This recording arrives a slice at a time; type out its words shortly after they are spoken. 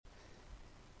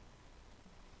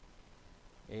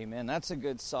Amen. That's a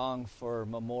good song for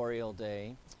Memorial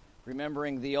Day.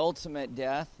 Remembering the ultimate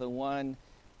death, the one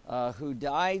who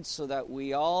died so that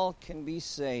we all can be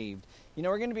saved. You know,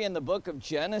 we're going to be in the book of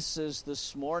Genesis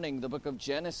this morning. The book of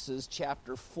Genesis,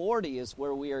 chapter 40 is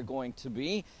where we are going to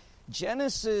be.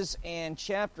 Genesis and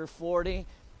chapter 40.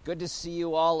 Good to see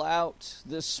you all out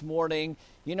this morning.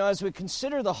 You know, as we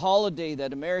consider the holiday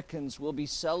that Americans will be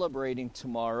celebrating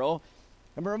tomorrow,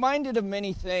 I'm reminded of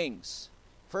many things.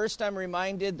 First, I'm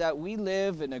reminded that we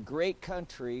live in a great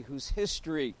country whose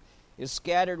history is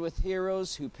scattered with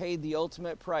heroes who paid the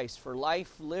ultimate price for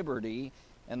life, liberty,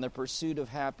 and the pursuit of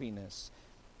happiness.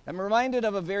 I'm reminded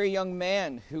of a very young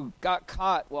man who got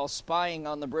caught while spying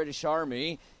on the British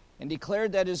Army and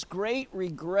declared that his great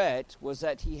regret was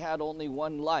that he had only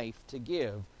one life to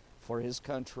give for his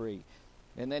country.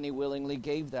 And then he willingly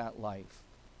gave that life.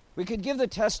 We could give the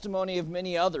testimony of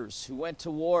many others who went to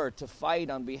war to fight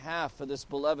on behalf of this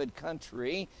beloved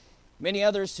country. Many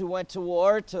others who went to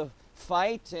war to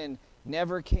fight and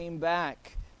never came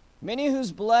back. Many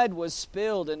whose blood was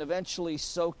spilled and eventually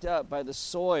soaked up by the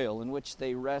soil in which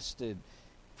they rested.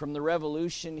 From the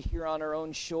revolution here on our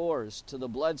own shores to the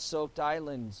blood-soaked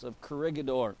islands of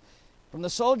Corregidor. From the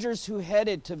soldiers who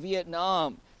headed to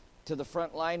Vietnam to the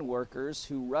frontline workers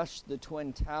who rushed the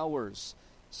Twin Towers,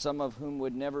 some of whom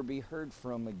would never be heard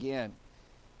from again.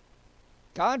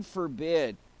 God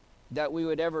forbid that we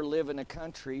would ever live in a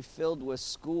country filled with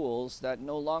schools that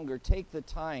no longer take the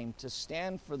time to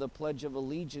stand for the Pledge of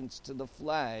Allegiance to the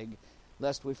flag,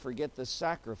 lest we forget the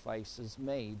sacrifices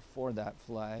made for that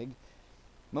flag.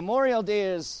 Memorial Day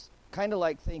is kind of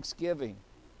like Thanksgiving.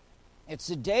 It's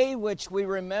a day which we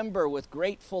remember with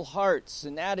grateful hearts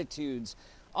and attitudes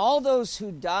all those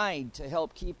who died to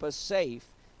help keep us safe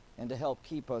and to help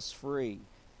keep us free.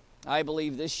 I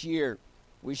believe this year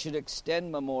we should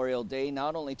extend Memorial Day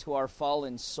not only to our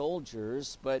fallen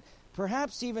soldiers, but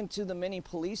perhaps even to the many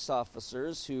police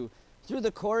officers who, through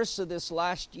the course of this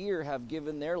last year, have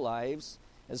given their lives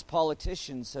as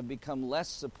politicians have become less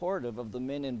supportive of the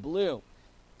men in blue,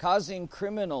 causing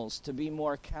criminals to be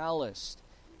more calloused.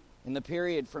 In the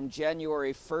period from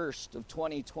January 1st of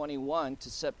 2021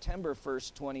 to September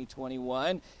 1st,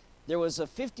 2021, there was a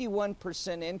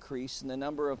 51% increase in the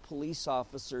number of police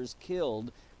officers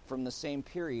killed from the same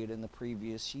period in the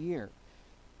previous year.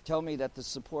 Tell me that the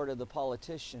support of the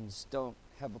politicians don't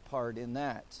have a part in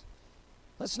that.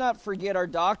 Let's not forget our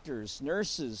doctors,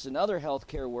 nurses, and other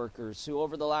healthcare workers who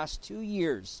over the last 2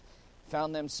 years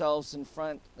found themselves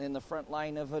in the front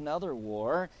line of another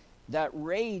war that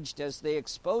raged as they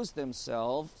exposed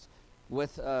themselves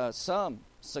with some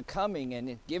succumbing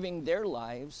and giving their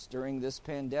lives during this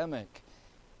pandemic.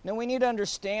 Now we need to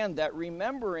understand that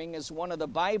remembering is one of the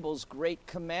Bible's great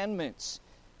commandments.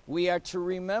 We are to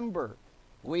remember.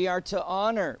 We are to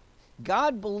honor.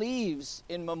 God believes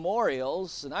in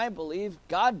memorials, and I believe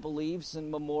God believes in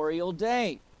Memorial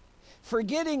Day.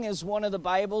 Forgetting is one of the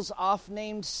Bible's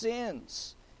oft-named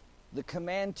sins. The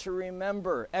command to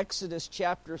remember, Exodus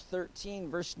chapter 13,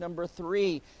 verse number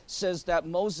 3, says that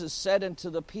Moses said unto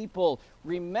the people,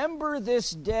 "Remember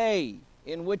this day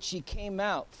in which ye came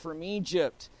out from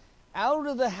Egypt, out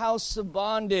of the house of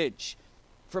bondage.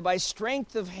 For by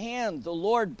strength of hand the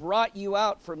Lord brought you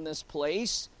out from this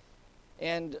place."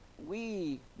 And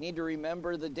we need to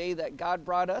remember the day that God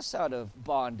brought us out of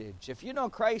bondage. If you know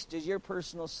Christ as your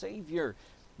personal Savior,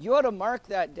 you ought to mark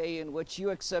that day in which you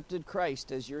accepted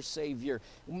Christ as your Savior.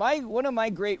 One of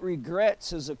my great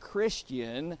regrets as a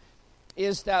Christian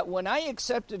is that when I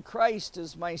accepted Christ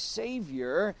as my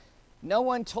Savior, no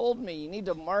one told me, you need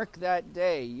to mark that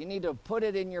day. You need to put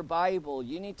it in your Bible.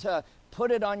 You need to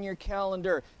put it on your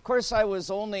calendar. Of course, I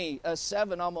was only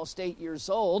 7, almost 8 years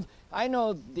old. I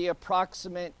know the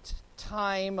approximate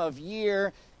time of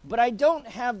year, but I don't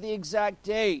have the exact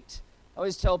date. I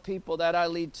always tell people that I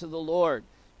lead to the Lord.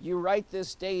 You write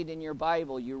this date in your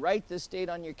Bible. You write this date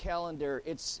on your calendar.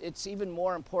 It's even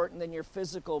more important than your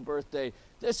physical birthday.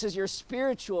 This is your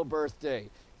spiritual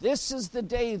birthday. This is the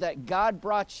day that God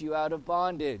brought you out of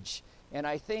bondage. And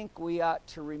I think we ought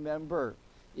to remember.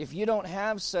 If you don't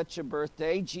have such a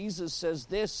birthday, Jesus says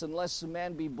this, unless a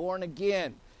man be born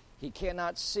again, he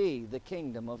cannot see the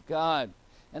kingdom of God.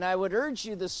 And I would urge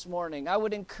you this morning, I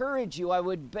would encourage you, I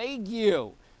would beg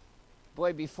you,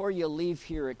 boy, before you leave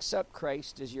here, accept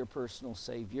Christ as your personal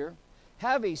Savior.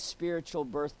 Have a spiritual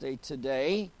birthday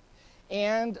today.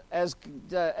 And as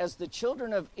the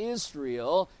children of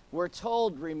Israel were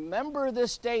told, remember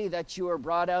this day that you were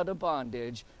brought out of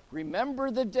bondage.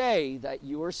 Remember the day that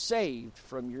you were saved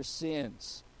from your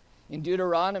sins. In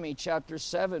Deuteronomy chapter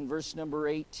 7, verse number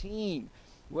 18,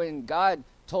 when God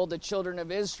told the children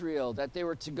of Israel that they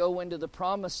were to go into the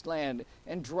promised land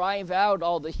and drive out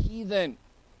all the heathen,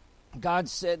 God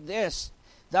said this,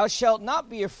 "Thou shalt not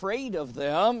be afraid of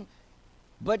them,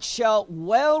 but shalt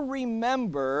well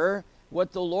remember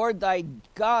what the Lord thy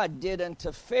God did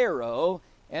unto Pharaoh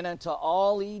and unto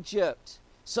all Egypt."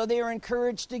 So they are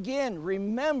encouraged again.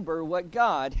 Remember what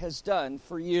God has done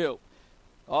for you.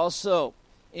 Also,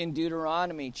 in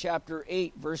Deuteronomy chapter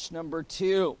 8, verse number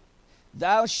 2,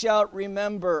 "Thou shalt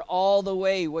remember all the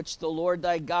way which the Lord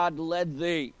thy God led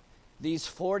thee, these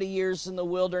 40 years in the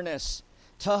wilderness,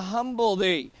 to humble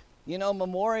thee." You know,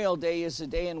 Memorial Day is a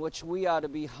day in which we ought to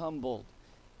be humbled.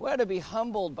 We ought to be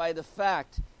humbled by the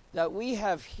fact that we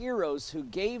have heroes who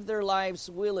gave their lives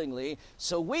willingly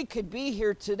so we could be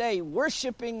here today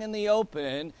worshiping in the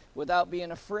open without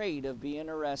being afraid of being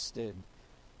arrested.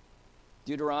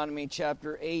 Deuteronomy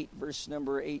chapter 8, verse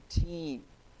number 18.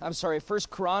 1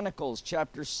 Chronicles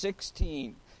chapter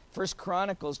 16. 1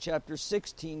 Chronicles chapter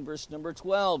 16, verse number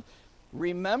 12.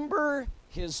 "Remember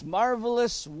his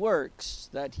marvelous works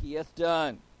that he hath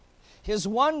done, his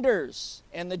wonders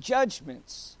and the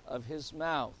judgments of his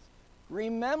mouth."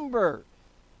 Remember.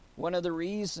 One of the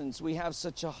reasons we have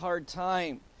such a hard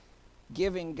time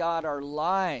giving God our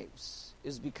lives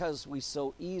is because we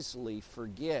so easily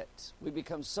forget. We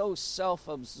become so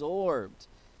self-absorbed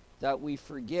that we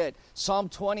forget. Psalm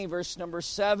 20, verse number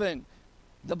 7,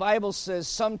 the Bible says,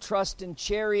 "Some trust in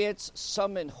chariots,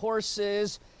 some in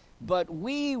horses, but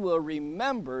we will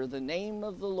remember the name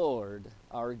of the Lord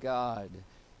our God."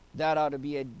 That ought to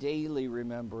be a daily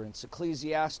remembrance.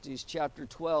 Ecclesiastes chapter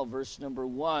 12, verse number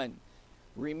 1.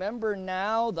 "Remember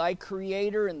now thy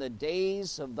Creator in the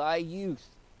days of thy youth,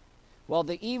 while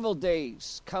the evil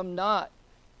days come not,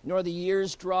 nor the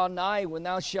years draw nigh, when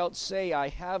thou shalt say, I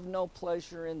have no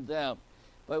pleasure in them."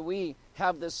 But we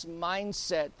have this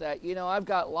mindset that, I've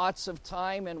got lots of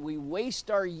time, and we waste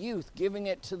our youth giving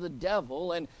it to the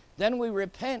devil, and then we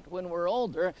repent when we're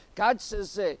older. God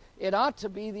says that it ought to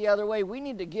be the other way. We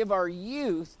need to give our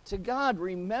youth to God.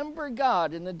 Remember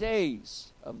God in the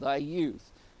days of thy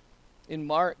youth. In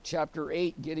Mark chapter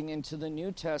 8, getting into the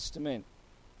New Testament,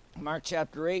 Mark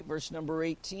chapter 8, verse number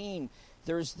 18,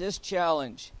 there's this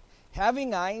challenge.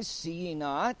 "Having eyes, see ye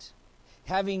not?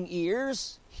 Having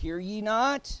ears, hear ye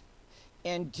not?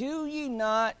 And do ye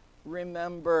not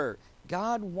remember?"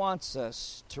 God wants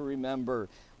us to remember.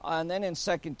 And then in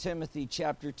 2 Timothy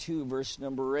chapter 2, verse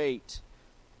number 8,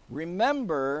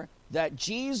 "Remember that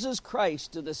Jesus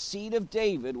Christ of the seed of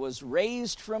David was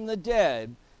raised from the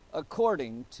dead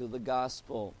according to the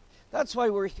gospel." That's why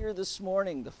we're here this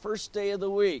morning, the first day of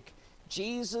the week.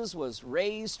 Jesus was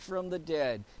raised from the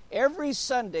dead. Every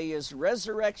Sunday is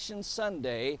Resurrection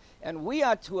Sunday, and we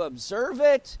ought to observe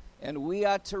it, and we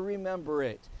ought to remember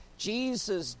it.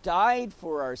 Jesus died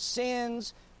for our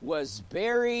sins, was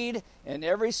buried, and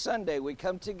every Sunday we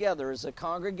come together as a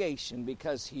congregation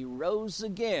because he rose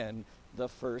again the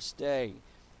first day.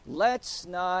 Let's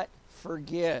not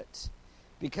forget,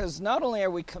 because not only are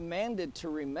we commanded to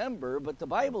remember, but the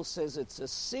Bible says it's a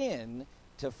sin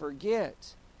to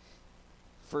forget.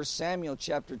 1 Samuel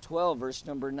chapter 12, verse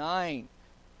number 9,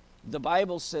 the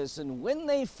Bible says, "And when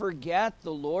they forgat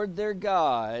the Lord their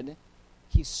God,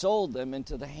 he sold them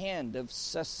into the hand of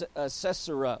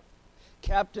Sisera,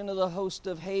 captain of the host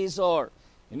of Hazor,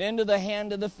 and into the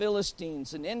hand of the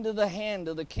Philistines, and into the hand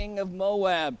of the king of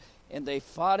Moab, and they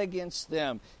fought against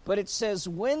them." But it says,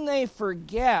 when they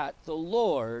forget the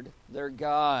Lord their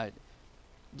God.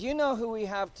 Do you know who we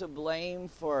have to blame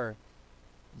for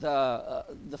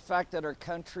the fact that our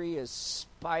country is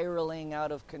spiraling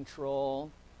out of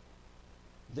control?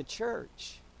 The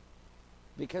church.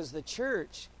 Because the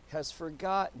church has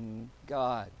forgotten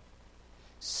God.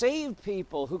 Saved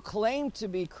people who claim to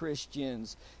be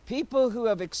Christians, people who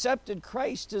have accepted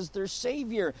Christ as their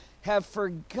Savior, have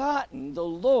forgotten the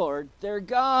Lord their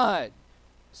God.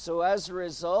 So as a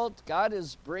result, God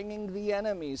is bringing the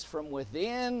enemies from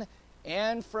within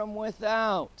and from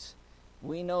without.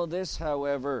 We know this,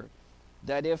 however,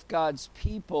 that if God's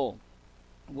people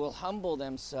will humble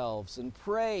themselves and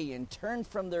pray and turn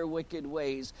from their wicked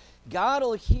ways, God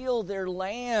will heal their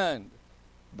land.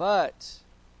 But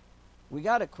we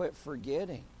got to quit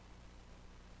forgetting.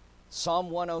 Psalm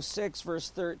 106, verse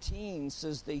 13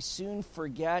 says, "They soon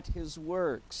forget his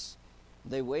works.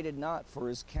 They waited not for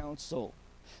his counsel."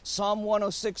 Psalm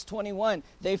 106, 21,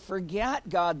 "They forgot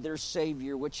God their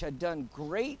Savior, which had done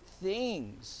great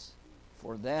things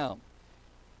for them."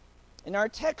 In our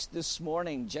text this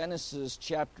morning, Genesis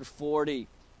chapter 40.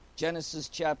 Genesis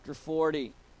chapter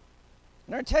 40.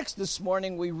 In our text this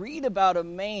morning, we read about a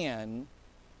man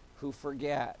who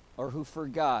forgot.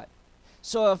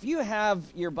 So if you have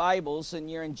your Bibles and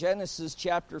you're in Genesis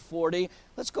chapter 40,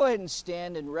 let's go ahead and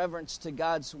stand in reverence to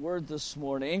God's Word this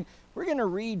morning. We're going to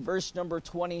read verse number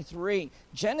 23.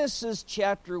 Genesis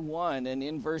chapter 1 and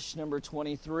in verse number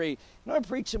 23. I'm going to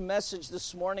preach a message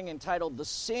this morning entitled The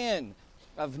Sin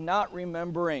of Not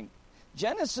Remembering.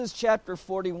 Genesis chapter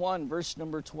 41, verse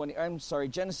number 20.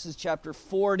 Genesis chapter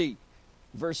 40,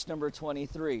 verse number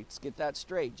 23. Let's get that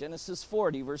straight. Genesis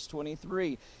 40, verse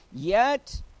 23.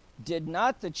 Yet did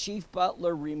not the chief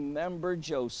butler remember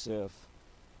Joseph,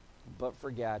 but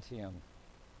forgot him.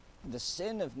 The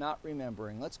sin of not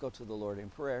remembering. Let's go to the Lord in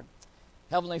prayer.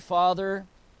 Heavenly Father,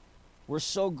 we're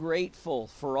so grateful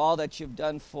for all that you've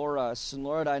done for us. And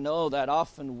Lord, I know that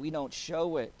often we don't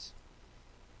show it.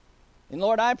 And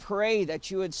Lord, I pray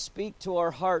that you would speak to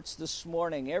our hearts this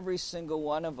morning, every single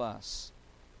one of us.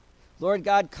 Lord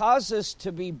God, cause us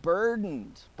to be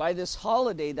burdened by this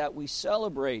holiday that we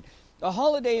celebrate, a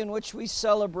holiday in which we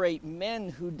celebrate men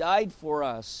who died for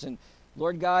us. And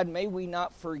Lord God, may we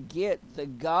not forget the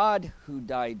God who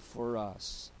died for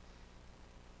us.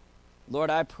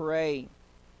 Lord, I pray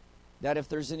that if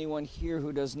there's anyone here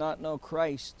who does not know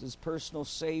Christ as personal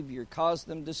Savior, cause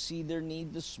them to see their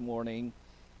need this morning.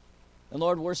 And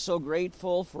Lord, we're so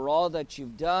grateful for all that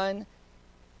you've done.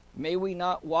 May we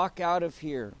not walk out of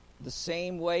here the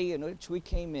same way in which we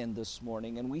came in this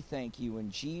morning. And we thank you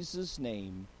in Jesus'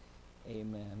 name.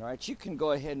 Amen. All right, you can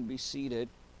go ahead and be seated.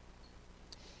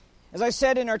 As I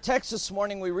said in our text this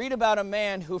morning, we read about a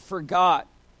man who forgot.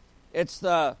 It's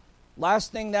the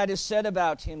last thing that is said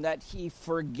about him, that he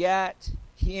forgot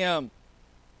him.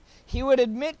 He would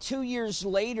admit 2 years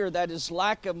later that his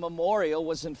lack of memorial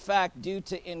was in fact due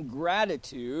to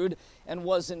ingratitude and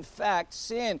was in fact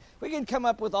sin. We can come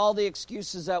up with all the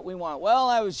excuses that we want. Well,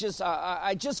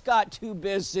 I just got too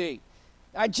busy.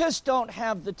 I just don't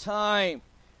have the time.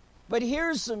 But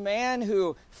here's a man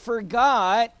who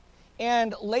forgot,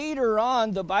 and later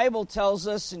on the Bible tells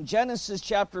us in Genesis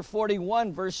chapter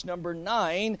 41, verse number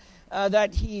 9,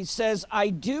 that he says, I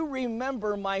do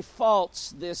remember my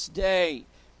faults this day.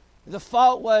 The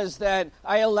fault was that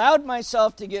I allowed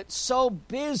myself to get so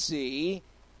busy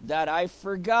that I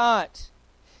forgot.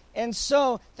 And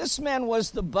so this man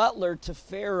was the butler to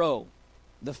Pharaoh,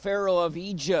 the Pharaoh of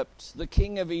Egypt, the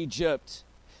king of Egypt.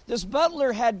 This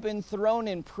butler had been thrown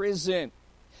in prison,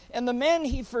 and the man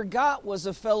he forgot was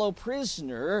a fellow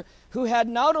prisoner who had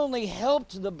not only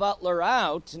helped the butler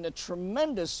out in a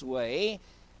tremendous way,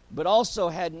 but also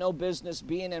had no business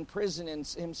being in prison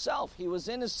himself. He was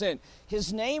innocent.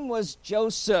 His name was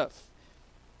Joseph.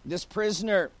 This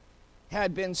prisoner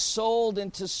had been sold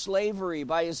into slavery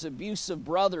by his abusive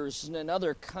brothers in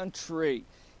another country.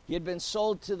 He had been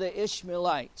sold to the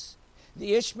Ishmaelites.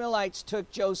 The Ishmaelites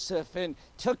took Joseph and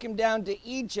took him down to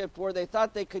Egypt, where they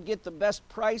thought they could get the best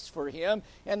price for him,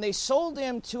 and they sold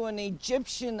him to an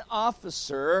Egyptian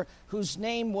officer whose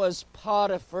name was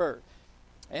Potiphar.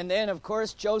 And then, of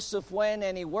course, Joseph went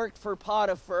and he worked for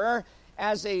Potiphar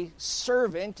as a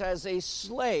servant, as a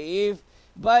slave,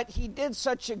 but he did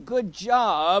such a good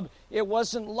job, it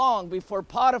wasn't long before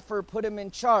Potiphar put him in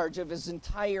charge of his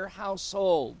entire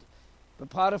household. But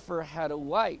Potiphar had a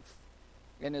wife,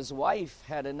 and his wife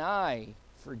had an eye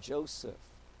for Joseph.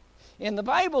 And the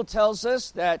Bible tells us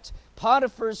that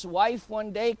Potiphar's wife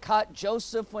one day caught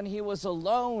Joseph when he was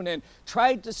alone and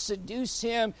tried to seduce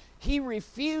him. He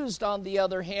refused, on the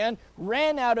other hand,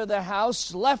 ran out of the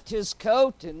house, left his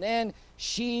coat, and then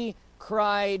she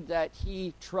cried that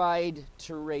he tried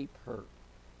to rape her.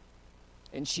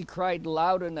 And she cried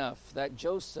loud enough that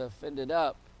Joseph ended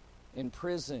up in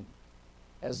prison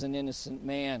as an innocent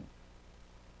man.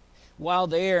 While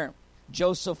there,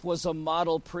 Joseph was a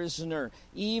model prisoner,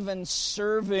 even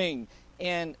serving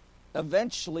and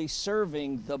eventually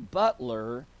serving the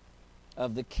butler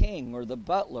of the king, or the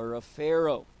butler of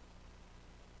Pharaoh.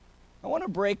 I want to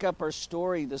break up our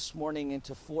story this morning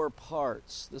into 4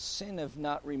 parts. The sin of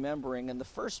not remembering. And the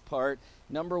first part,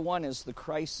 number 1, is the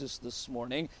crisis this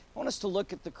morning. I want us to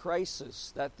look at the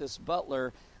crisis that this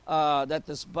butler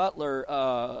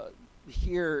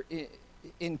here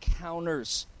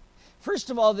encounters.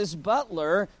 First of all, this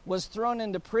butler was thrown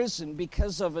into prison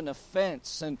because of an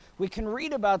offense. And we can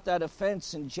read about that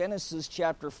offense in Genesis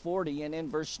chapter 40 and in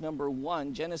verse number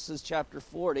 1. Genesis chapter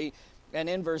 40 and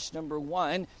in verse number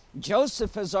 1.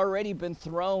 Joseph has already been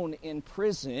thrown in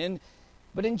prison.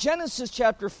 But in Genesis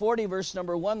chapter 40, verse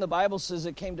number 1, the Bible says,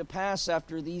 it came to pass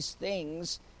after these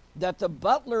things that the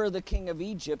butler of the king of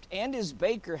Egypt and his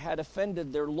baker had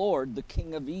offended their lord, the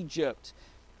king of Egypt.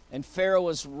 And Pharaoh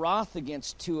was wroth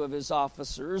against 2 of his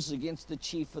officers, against the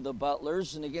chief of the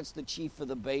butlers and against the chief of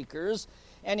the bakers.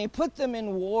 And he put them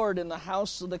in ward in the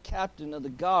house of the captain of the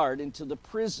guard, into the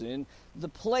prison, the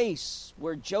place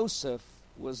where Joseph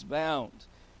was bound.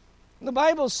 And the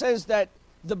Bible says that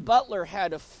the butler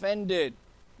had offended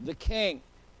the king,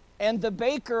 and the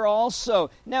baker also.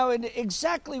 Now,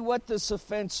 exactly what this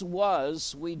offense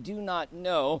was, we do not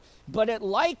know, but it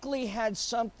likely had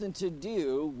something to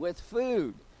do with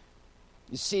food.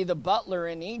 You see, the butler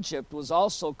in Egypt was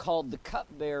also called the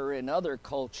cupbearer in other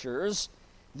cultures.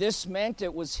 This meant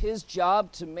it was his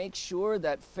job to make sure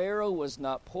that Pharaoh was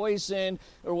not poisoned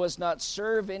or was not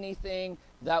served anything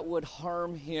that would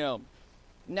harm him.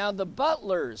 Now, the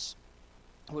butlers,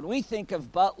 when we think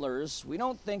of butlers, we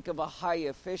don't think of a high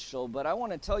official, but I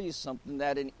want to tell you something,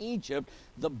 that in Egypt,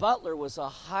 the butler was a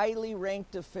highly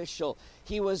ranked official.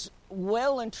 He was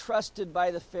well entrusted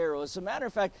by the Pharaoh. As a matter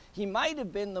of fact, he might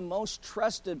have been the most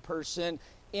trusted person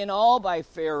in all by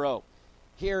Pharaoh.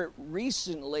 Here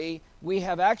recently, we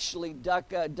have actually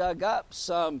dug up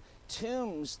some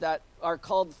tombs that are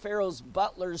called Pharaoh's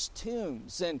butlers'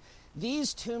 tombs, and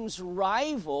these tombs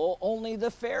rival only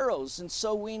the Pharaoh's. And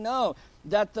so we know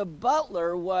that the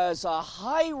butler was a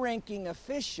high-ranking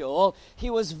official. He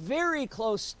was very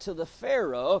close to the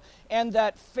Pharaoh, and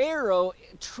that Pharaoh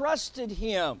trusted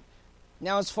him.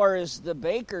 Now, as far as the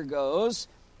baker goes,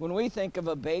 when we think of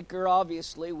a baker,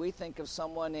 obviously, we think of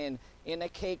someone in a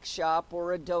cake shop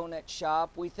or a donut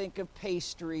shop. We think of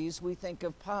pastries. We think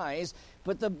of pies.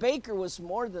 But the baker was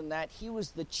more than that. He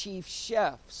was the chief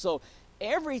chef. So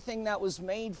everything that was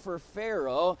made for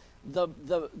Pharaoh,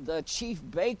 the chief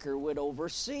baker would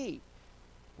oversee.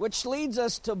 Which leads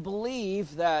us to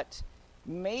believe that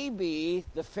maybe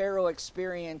the Pharaoh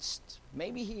experienced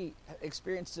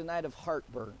a night of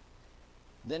heartburn.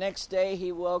 The next day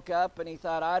he woke up and he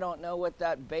thought, I don't know what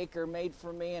that baker made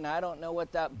for me, and I don't know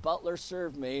what that butler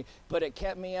served me, but it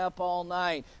kept me up all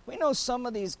night. We know some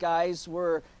of these guys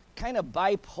were kind of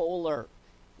bipolar.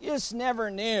 You just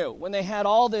never knew. When they had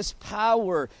all this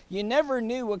power, you never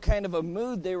knew what kind of a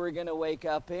mood they were going to wake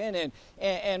up in.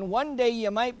 And one day you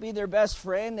might be their best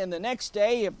friend, and the next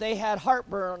day, if they had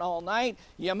heartburn all night,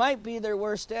 you might be their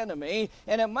worst enemy.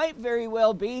 And it might very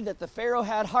well be that the Pharaoh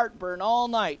had heartburn all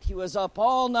night. He was up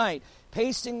all night,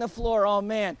 pacing the floor. Oh,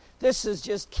 man, this is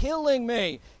just killing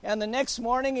me. And the next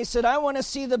morning he said, I want to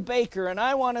see the baker, and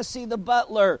I want to see the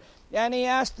butler. And he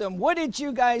asked them, what did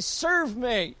you guys serve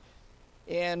me?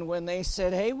 And when they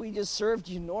said, hey, we just served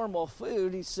you normal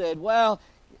food, he said, well,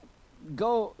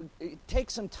 go take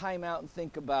some time out and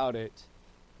think about it.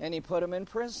 And he put him in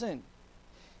prison.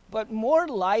 But more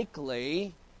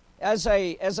likely, as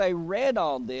I read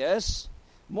all this,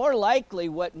 more likely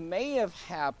what may have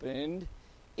happened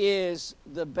is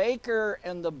the baker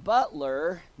and the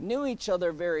butler knew each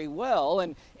other very well,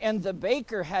 and the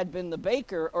baker had been the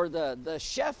baker, or the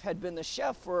chef had been the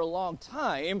chef for a long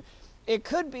time. It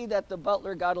could be that the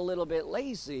butler got a little bit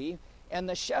lazy, and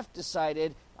the chef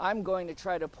decided, I'm going to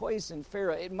try to poison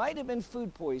Pharaoh. It might have been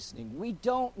food poisoning. We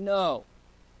don't know.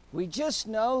 We just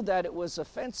know that it was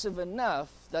offensive enough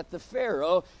that the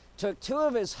Pharaoh took two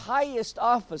of his highest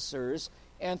officers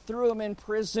and threw them in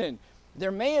prison.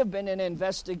 There may have been an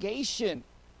investigation,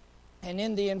 and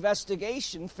in the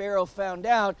investigation, Pharaoh found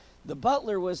out the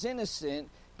butler was innocent,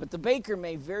 but the baker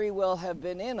may very well have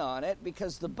been in on it,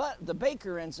 because the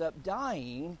baker ends up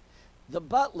dying. The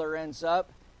butler ends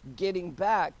up getting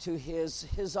back to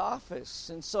his office.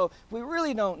 And so we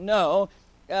really don't know.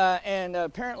 And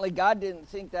apparently God didn't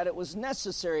think that it was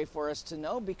necessary for us to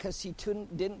know, because he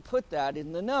didn't put that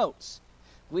in the notes.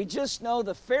 We just know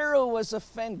the Pharaoh was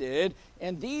offended,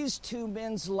 and these two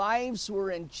men's lives were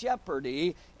in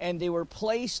jeopardy, and they were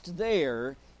placed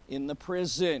there in the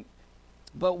prison.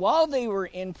 But while they were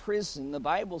in prison, the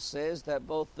Bible says that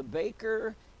both the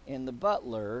baker and the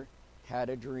butler had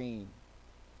a dream.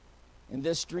 And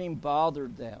this dream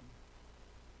bothered them.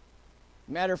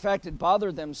 Matter of fact, it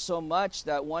bothered them so much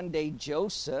that one day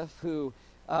Joseph, who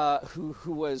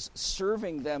was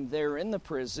serving them there in the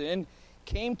prison,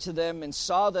 came to them and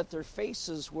saw that their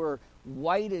faces were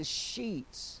white as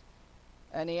sheets.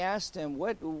 And he asked them,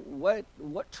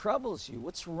 what troubles you?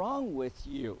 What's wrong with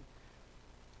you?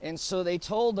 And so they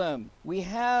told him,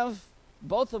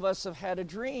 both of us have had a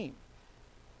dream.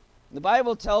 The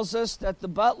Bible tells us that the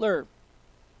butler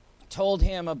told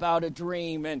him about a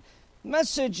dream, and the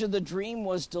message of the dream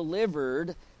was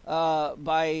delivered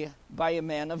by a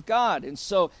man of God. And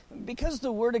so, because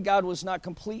the Word of God was not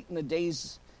complete in the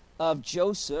days of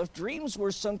Joseph, dreams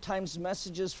were sometimes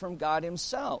messages from God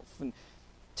himself. And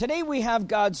today we have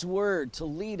God's Word to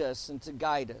lead us and to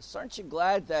guide us. Aren't you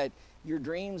glad that your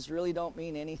dreams really don't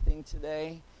mean anything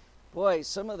today? Boy,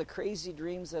 some of the crazy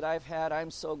dreams that I've had, I'm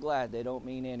so glad they don't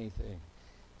mean anything.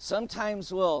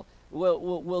 Sometimes we'll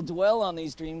dwell on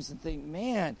these dreams and think,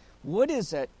 man, what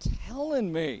is that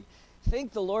telling me?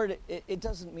 Thank the Lord, it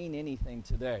doesn't mean anything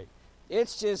today.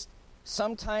 It's just,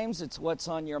 sometimes it's what's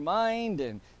on your mind,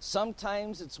 and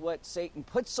sometimes it's what Satan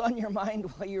puts on your mind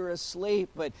while you're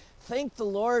asleep. But thank the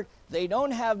Lord, they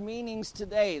don't have meanings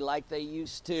today like they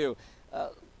used to.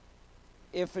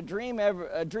 If a dream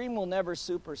will never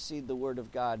supersede the Word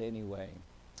of God anyway.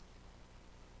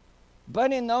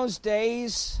 But in those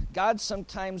days, God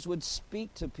sometimes would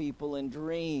speak to people in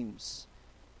dreams.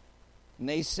 And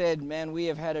they said, man, we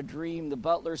have had a dream. The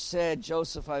butler said,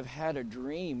 Joseph, I've had a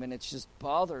dream, and it's just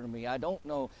bothering me. I don't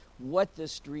know what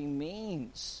this dream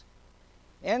means.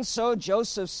 And so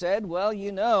Joseph said, well,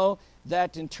 you know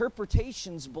that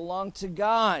interpretations belong to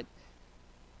God.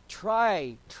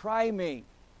 Try me.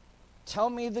 Tell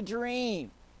me the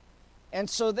dream. And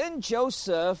so then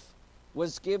Joseph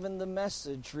was given the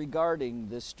message regarding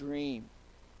this dream.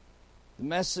 The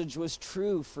message was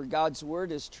true, for God's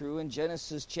word is true. In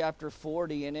Genesis chapter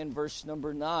 40 and in verse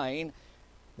number 9,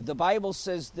 the Bible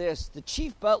says this: the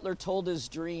chief butler told his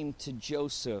dream to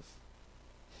Joseph.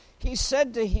 He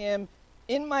said to him,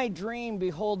 in my dream,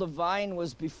 behold, a vine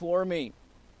was before me,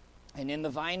 and in the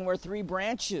vine were 3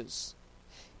 branches.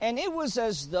 And it was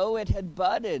as though it had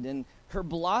budded, and her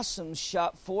blossoms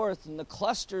shot forth, and the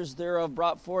clusters thereof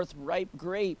brought forth ripe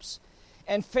grapes.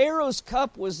 And Pharaoh's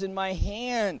cup was in my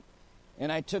hand.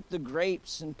 And I took the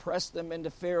grapes and pressed them into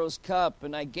Pharaoh's cup,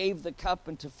 and I gave the cup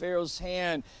into Pharaoh's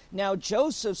hand. Now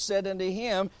Joseph said unto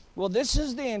him, well, this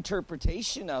is the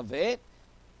interpretation of it.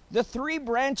 The 3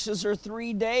 branches are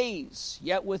 3 days,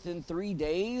 yet within 3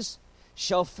 days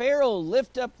shall Pharaoh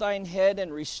lift up thine head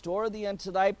and restore thee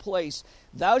unto thy place.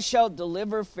 Thou shalt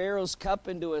deliver Pharaoh's cup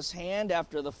into his hand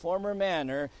after the former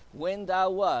manner when thou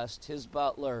wast his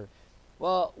butler.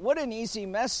 Well, what an easy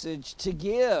message to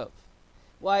give.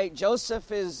 Why,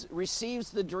 Joseph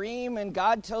receives the dream, and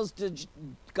God tells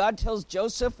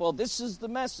Joseph, well, this is the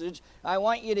message I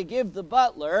want you to give the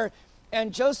butler.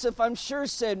 And Joseph, I'm sure,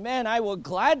 said, man, I will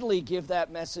gladly give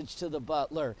that message to the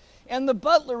butler. And the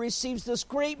butler receives this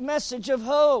great message of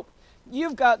hope.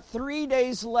 You've got 3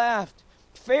 days left.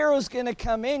 Pharaoh's going to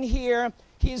come in here.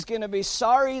 He's going to be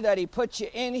sorry that he put you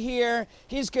in here.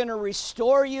 He's going to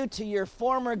restore you to your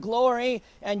former glory,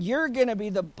 and you're going to be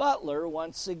the butler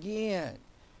once again.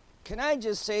 Can I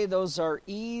just say those are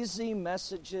easy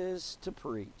messages to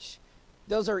preach?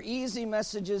 Those are easy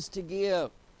messages to give.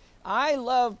 I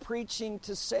love preaching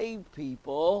to saved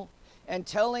people and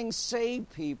telling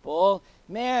saved people,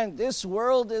 man, this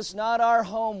world is not our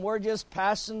home. We're just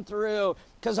passing through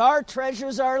because our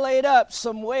treasures are laid up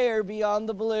somewhere beyond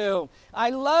the blue. I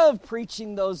love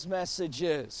preaching those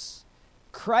messages.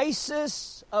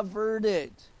 Crisis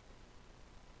averted.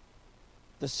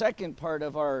 The second part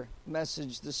of our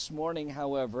message this morning,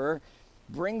 however,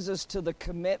 brings us to the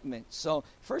commitment. So,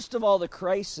 first of all, the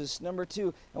crisis. Number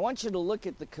 2, I want you to look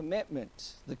at the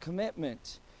commitment. The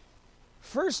commitment.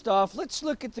 First off, let's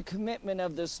look at the commitment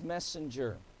of this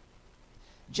messenger.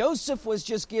 Joseph was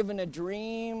just given a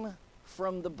dream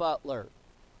from the butler.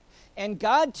 And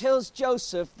God tells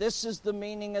Joseph, this is the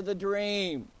meaning of the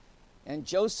dream. And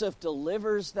Joseph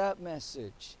delivers that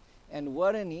message. And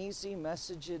what an easy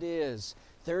message it is.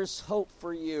 There's hope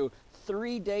for you.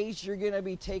 3 days you're going to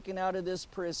be taken out of this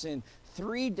prison.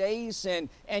 3 days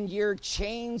and your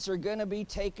chains are going to be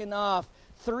taken off.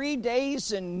 3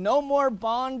 days and no more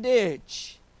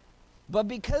bondage. But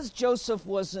because Joseph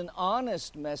was an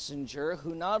honest messenger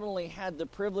who not only had the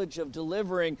privilege of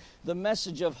delivering the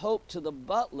message of hope to the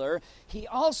butler, he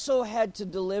also had to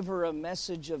deliver a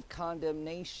message of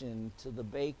condemnation to the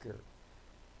baker.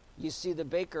 You see, the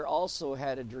baker also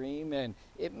had a dream, and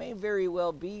it may very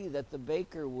well be that the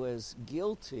baker was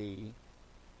guilty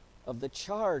of the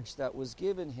charge that was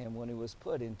given him when he was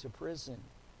put into prison.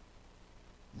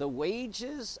 The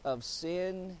wages of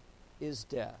sin is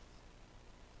death.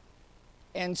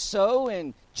 And so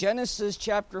in Genesis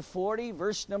chapter 40,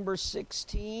 verse number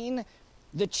 16,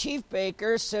 the chief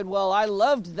baker said, well, I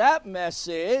loved that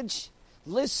message.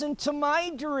 Listen to my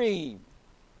dream.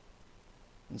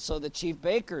 And so the chief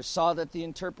baker saw that the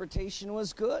interpretation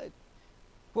was good.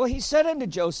 Well, he said unto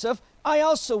Joseph, I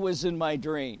also was in my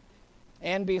dream.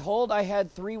 And behold, I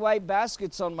had 3 white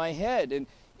baskets on my head, and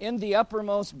in the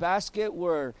uppermost basket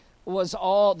was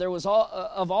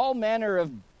all manner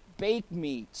of baked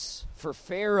meats for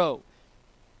Pharaoh.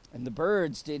 And the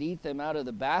birds did eat them out of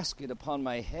the basket upon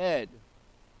my head.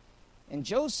 And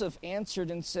Joseph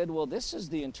answered and said, well, this is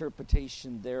the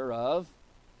interpretation thereof.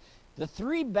 The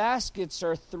 3 baskets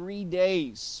are 3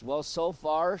 days. Well, so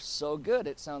far, so good.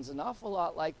 It sounds an awful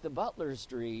lot like the butler's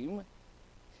dream.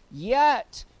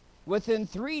 Yet, Within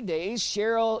 3 days,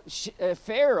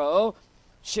 Pharaoh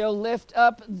shall lift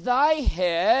up thy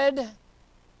head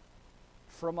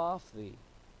from off thee.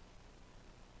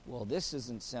 Well, this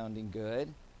isn't sounding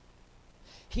good.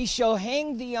 He shall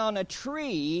hang thee on a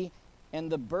tree,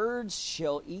 and the birds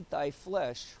shall eat thy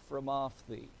flesh from off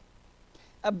thee.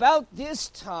 About this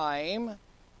time,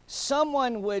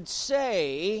 someone would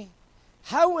say,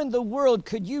 how in the world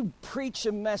could you preach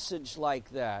a message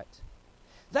like that?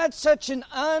 That's such an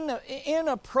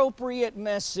inappropriate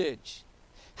message.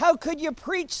 How could you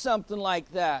preach something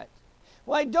like that?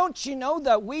 Why, don't you know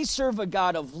that we serve a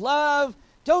God of love?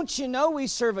 Don't you know we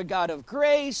serve a God of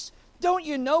grace? Don't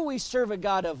you know we serve a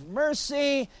God of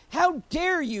mercy? How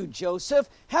dare you, Joseph?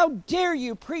 How dare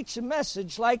you preach a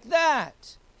message like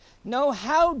that? No,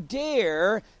 how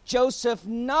dare Joseph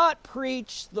not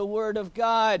preach the Word of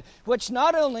God, which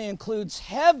not only includes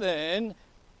heaven,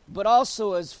 but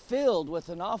also is filled with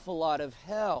an awful lot of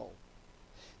hell.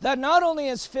 That not only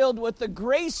is filled with the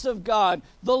grace of God,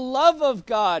 the love of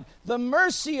God, the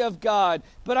mercy of God,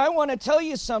 but I want to tell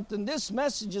you something. This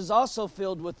message is also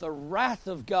filled with the wrath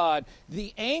of God,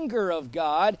 the anger of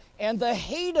God, and the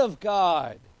hate of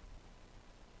God.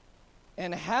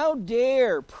 And how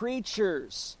dare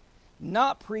preachers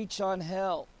not preach on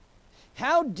hell?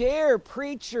 How dare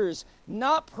preachers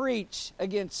not preach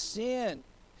against sin?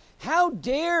 How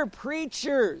dare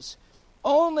preachers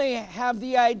only have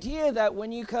the idea that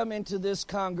when you come into this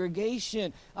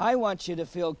congregation, I want you to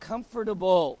feel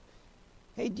comfortable.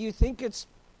 Hey, do you think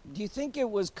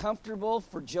it was comfortable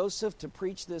for Joseph to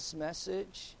preach this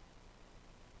message?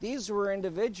 These were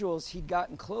individuals he'd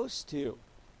gotten close to.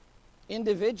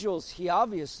 Individuals he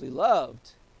obviously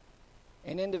loved.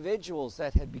 And individuals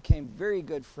that had become very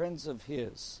good friends of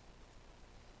his.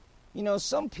 You know,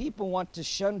 some people want to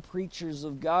shun preachers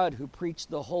of God who preach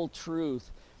the whole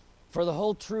truth. For the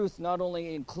whole truth not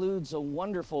only includes a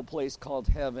wonderful place called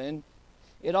heaven,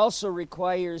 it also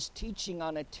requires teaching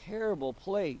on a terrible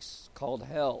place called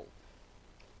hell.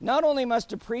 Not only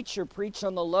must a preacher preach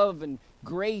on the love and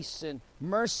grace and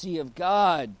mercy of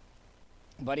God,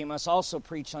 but he must also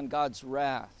preach on God's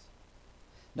wrath.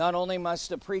 Not only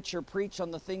must a preacher preach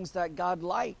on the things that God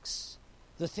likes,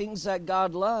 the things that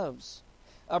God loves,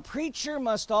 a preacher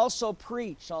must also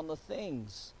preach on the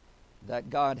things that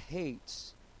God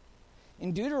hates.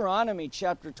 In Deuteronomy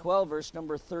chapter 12, verse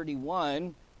number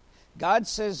 31, God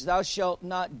says, thou shalt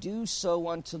not do so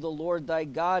unto the Lord thy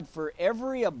God, for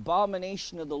every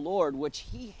abomination of the Lord which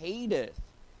he hateth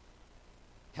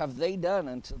have they done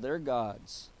unto their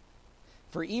gods.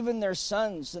 For even their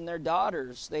sons and their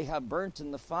daughters they have burnt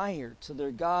in the fire to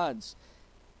their gods.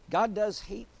 God does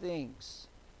hate things.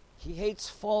 He hates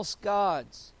false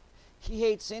gods. He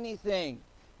hates anything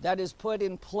that is put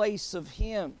in place of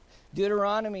him.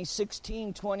 Deuteronomy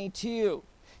 16:22.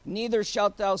 Neither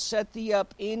shalt thou set thee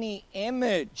up any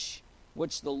image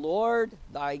which the Lord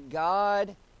thy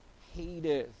God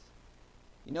hateth.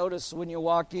 You notice when you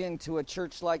walk into a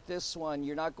church like this one,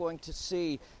 you're not going to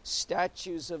see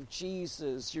statues of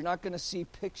Jesus. You're not going to see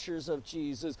pictures of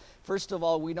Jesus. First of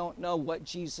all, we don't know what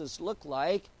Jesus looked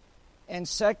like. And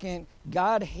second,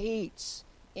 God hates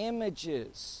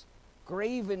images,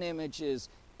 graven images,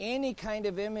 any kind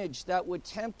of image that would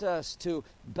tempt us to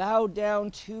bow down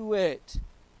to it.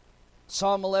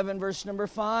 Psalm 11, verse number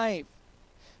 5.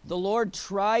 The Lord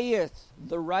trieth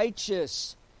the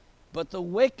righteous, but the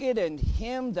wicked and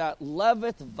him that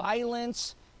loveth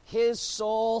violence, his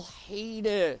soul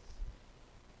hateth.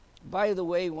 By the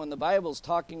way, when the Bible's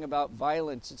talking about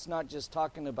violence, it's not just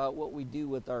talking about what we do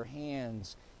with our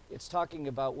hands. It's talking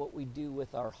about what we do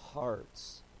with our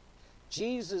hearts.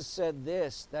 Jesus said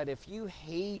this, that if you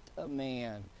hate a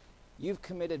man, you've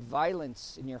committed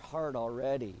violence in your heart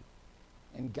already.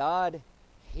 And God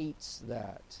hates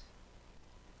that.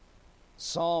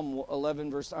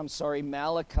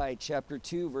 Malachi chapter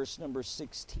 2, verse number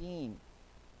 16.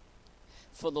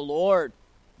 For the Lord,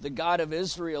 the God of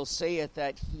Israel, saith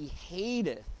that he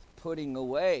hateth putting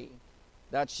away.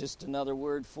 That's just another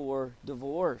word for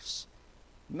divorce.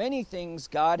 Many things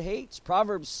God hates.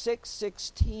 Proverbs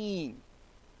 6:16.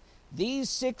 These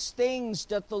 6 things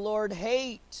doth the Lord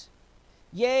hate.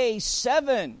 Yea,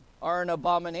 7 are an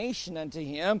abomination unto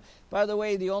him. By the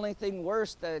way, the only thing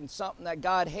worse than something that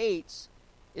God hates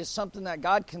is something that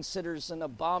God considers an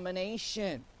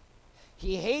abomination.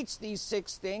 He hates these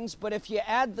 6 things, but if you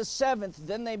add the 7th,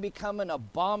 then they become an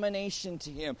abomination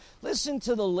to him. Listen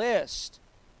to the list.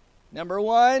 Number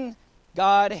 1,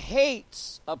 God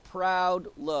hates a proud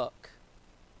look.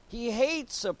 He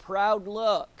hates a proud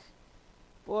look.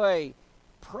 Boy,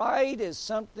 pride is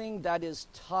something that is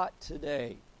taught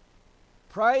today.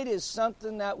 Pride is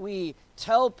something that we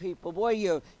tell people, boy,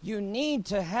 you need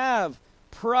to have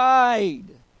pride.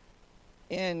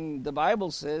 And the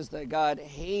Bible says that God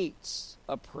hates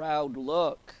a proud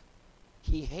look.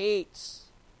 He hates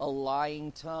a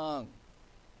lying tongue.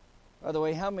 By the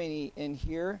way, how many in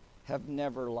here have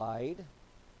never lied?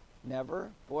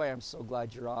 Never? Boy, I'm so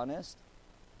glad you're honest,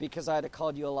 because I'd have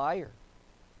called you a liar.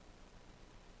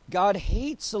 God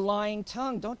hates a lying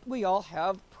tongue. Don't we all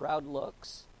have proud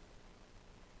looks?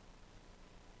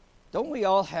 Don't we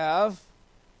all have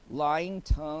lying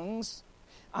tongues?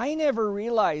 I never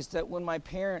realized that when my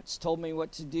parents told me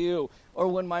what to do, or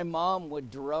when my mom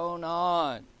would drone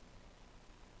on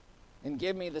and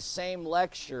give me the same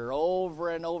lecture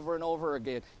over and over and over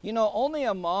again. You know, only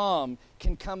a mom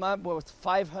can come up with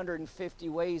 550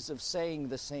 ways of saying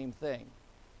the same thing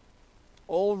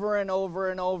over and over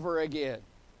and over again.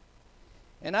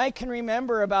 And I can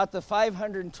remember about the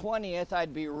 520th,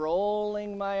 I'd be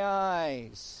rolling my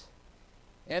eyes.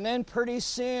 And then pretty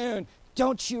soon,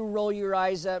 don't you roll your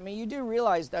eyes at me. You do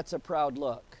realize that's a proud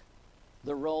look.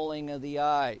 The rolling of the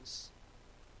eyes.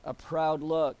 A proud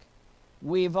look.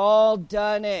 We've all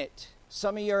done it.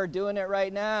 Some of you are doing it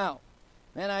right now.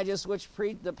 Man, I just wish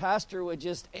the pastor would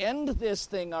just end this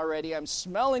thing already. I'm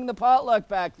smelling the potluck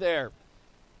back there.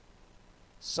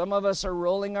 Some of us are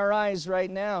rolling our eyes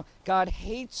right now. God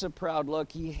hates a proud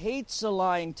look. He hates a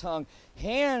lying tongue,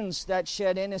 hands that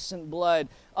shed innocent blood,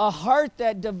 a heart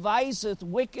that deviseth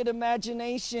wicked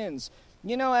imaginations.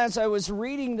 You know, as I was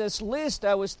reading this list,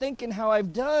 I was thinking how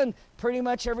I've done pretty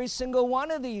much every single one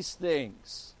of these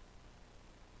things.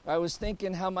 I was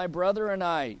thinking how my brother and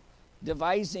I,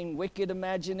 devising wicked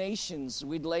imaginations,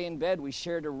 we'd lay in bed, we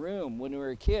shared a room when we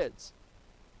were kids.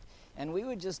 And we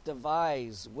would just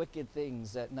devise wicked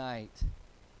things at night,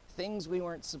 things we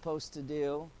weren't supposed to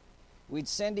do. We'd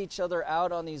send each other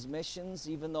out on these missions,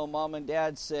 even though Mom and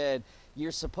Dad said,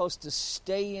 you're supposed to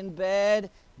stay in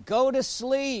bed, go to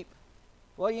sleep.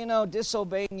 Well, you know,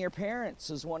 disobeying your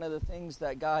parents is one of the things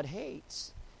that God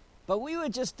hates. But we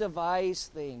would just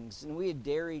devise things, and we'd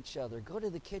dare each other, go to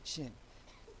the kitchen,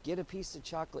 get a piece of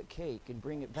chocolate cake, and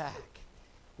bring it back.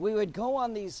 We would go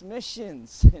on these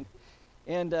missions,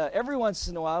 and every once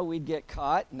in a while, we'd get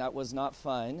caught, and that was not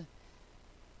fun.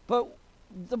 But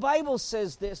the Bible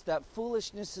says this, that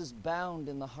foolishness is bound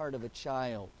in the heart of a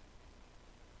child.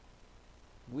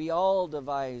 We all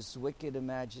devise wicked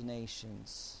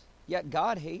imaginations, yet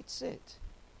God hates it.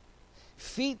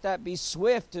 Feet that be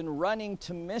swift and running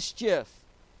to mischief.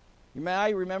 You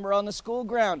may remember on the school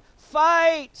ground,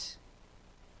 fight!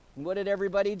 And what did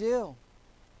everybody do?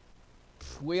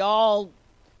 We all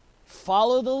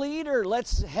follow the leader.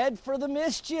 Let's head for the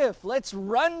mischief. Let's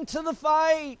run to the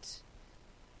fight.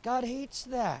 God hates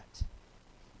that.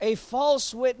 A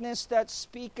false witness that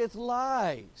speaketh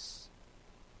lies.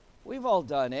 We've all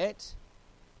done it.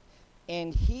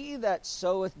 And he that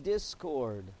soweth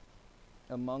discord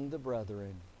among the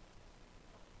brethren.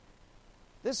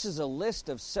 This is a list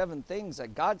of 7 things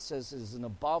that God says is an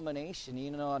abomination.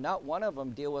 You know, not one of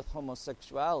them deal with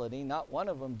homosexuality. Not one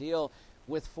of them deal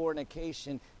with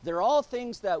fornication. They're all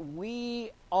things that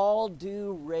we all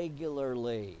do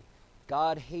regularly.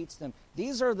 God hates them.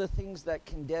 These are the things that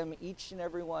condemn each and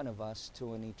every one of us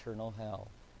to an eternal hell.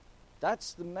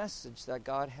 That's the message that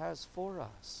God has for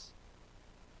us.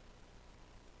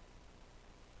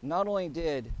 Not only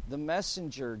did the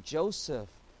messenger, Joseph,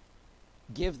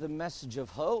 give the message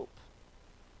of hope,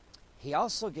 he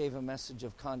also gave a message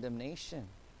of condemnation.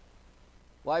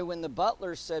 Why, when the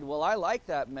butler said, well, I like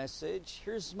that message,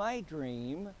 here's my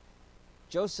dream,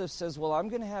 Joseph says, well, I'm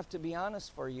going to have to be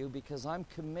honest for you because I'm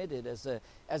committed as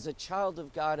a child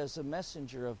of God, as a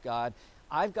messenger of God.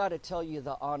 I've got to tell you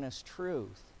the honest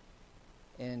truth.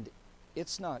 And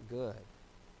it's not good.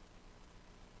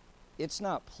 It's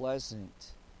not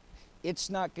pleasant.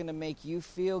 It's not going to make you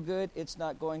feel good. It's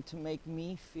not going to make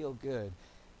me feel good.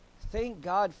 Thank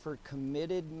God for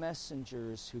committed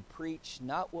messengers who preach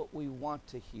not what we want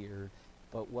to hear,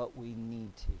 but what we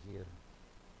need to hear.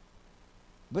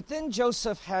 But then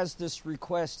Joseph has this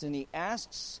request, and he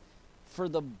asks for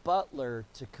the butler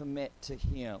to commit to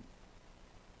him.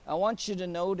 I want you to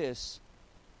notice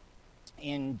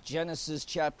in Genesis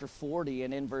chapter 40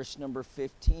 and in verse number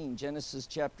 15, Genesis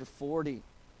chapter 40.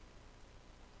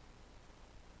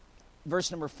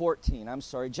 Verse number 14,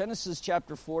 Genesis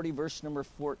chapter 40, verse number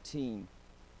 14.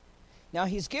 Now,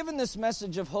 he's given this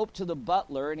message of hope to the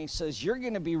butler, and he says, you're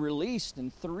going to be released in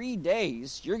 3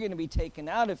 days. You're going to be taken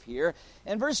out of here.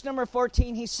 And verse number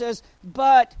 14, he says,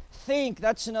 but think.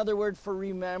 That's another word for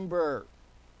remember.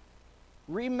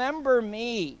 Remember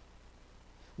me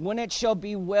when it shall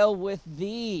be well with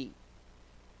thee.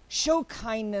 Show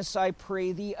kindness, I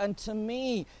pray thee, unto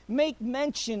me. Make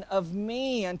mention of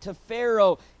me unto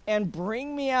Pharaoh, and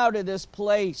bring me out of this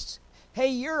place. Hey,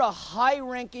 you're a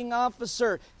high-ranking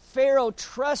officer. Pharaoh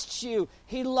trusts you.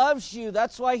 He loves you.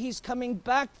 That's why he's coming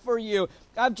back for you.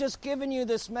 I've just given you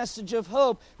this message of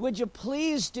hope. Would you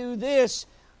please do this?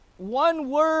 One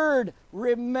word,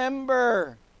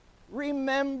 remember.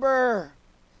 Remember.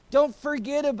 Don't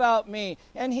forget about me.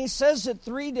 And he says it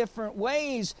 3 different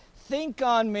ways. Think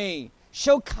on me.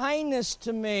 Show kindness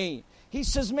to me. He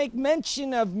says, make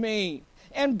mention of me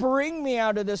and bring me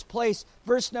out of this place.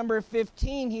 Verse number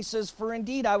 15, he says, for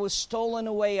indeed I was stolen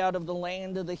away out of the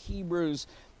land of the Hebrews.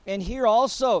 And here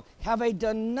also, have I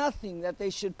done nothing that they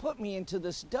should put me into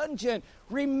this dungeon?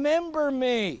 Remember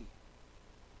me.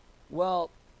 Well,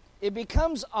 it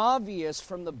becomes obvious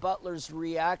from the butler's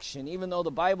reaction, even though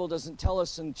the Bible doesn't tell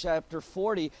us in chapter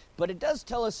 40, but it does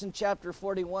tell us in chapter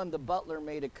 41 the butler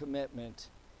made a commitment.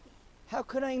 How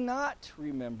could I not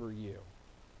remember you?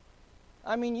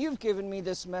 I mean, you've given me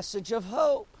this message of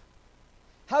hope.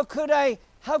 How could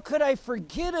I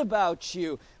forget about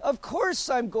you? Of course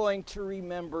I'm going to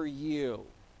remember you.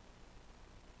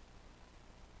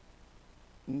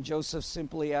 And Joseph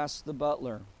simply asked the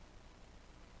butler,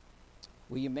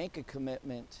 will you make a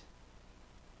commitment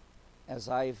as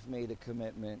I've made a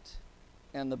commitment?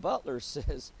 And the butler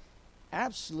says,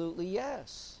 absolutely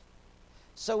yes.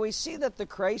 So we see that the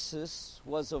crisis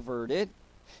was averted.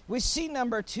 We see,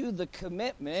 number 2, the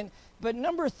commitment. But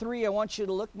number 3, I want you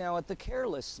to look now at the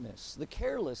carelessness. The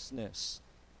carelessness.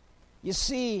 You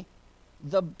see,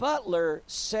 the butler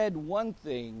said one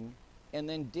thing and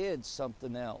then did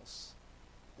something else.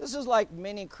 This is like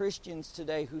many Christians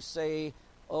today who say,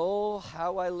 oh,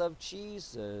 how I love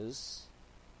Jesus.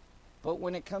 But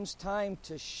when it comes time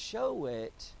to show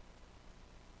it,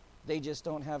 they just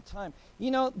don't have time.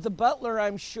 You know, the butler,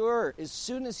 I'm sure, as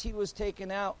soon as he was taken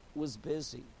out, was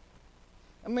busy.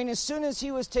 I mean, as soon as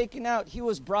he was taken out, he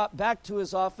was brought back to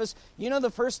his office. You know, the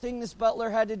first thing this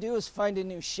butler had to do is find a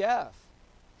new chef.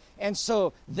 And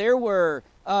so there were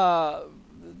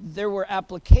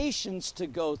applications to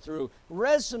go through,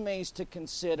 resumes to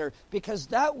consider, because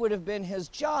that would have been his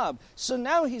job. So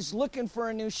now he's looking for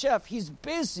a new chef. He's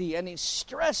busy and he's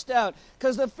stressed out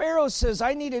because the Pharaoh says,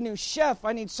 I need a new chef.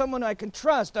 I need someone I can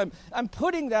trust. I'm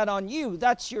putting that on you.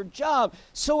 That's your job.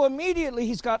 So immediately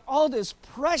he's got all this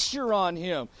pressure on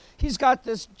him. He's got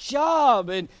this job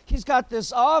and he's got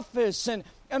this office, and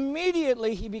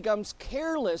immediately he becomes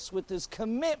careless with his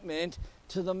commitment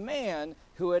to the man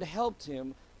who had helped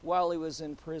him while he was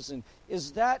in prison.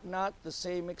 Is that not the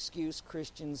same excuse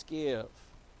Christians give?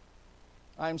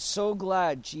 I'm so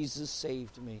glad Jesus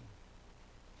saved me.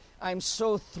 I'm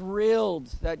so thrilled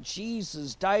that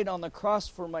Jesus died on the cross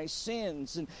for my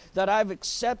sins and that I've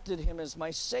accepted him as my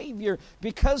Savior.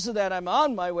 Because of that, I'm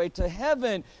on my way to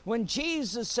heaven. When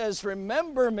Jesus says,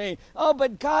 remember me, oh,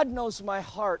 but God knows my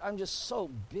heart. I'm just so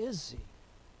busy.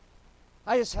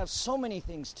 I just have so many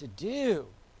things to do.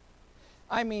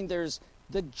 I mean, there's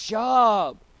the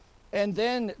job, and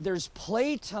then there's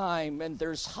playtime, and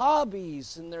there's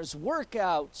hobbies, and there's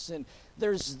workouts, and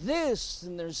there's this,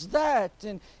 and there's that,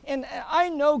 and I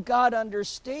know God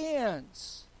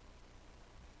understands.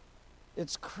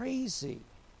 It's crazy.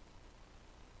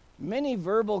 Many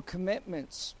verbal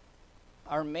commitments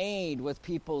are made with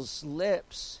people's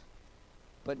lips,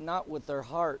 but not with their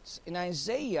hearts. In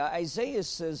Isaiah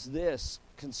says this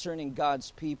concerning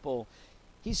God's people.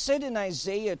 He said in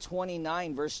Isaiah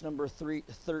 29, verse number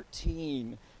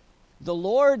 13, the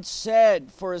Lord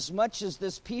said, for as much as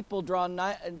this people draw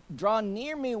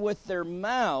near me with their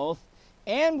mouth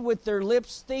and with their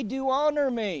lips, they do honor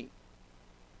me.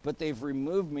 But they've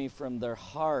removed me from their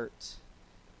heart,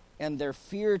 and their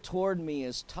fear toward me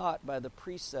is taught by the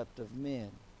precept of men.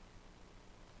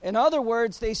 In other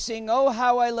words, they sing, oh,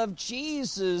 how I love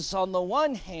Jesus on the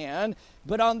one hand,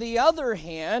 but on the other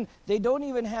hand, they don't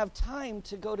even have time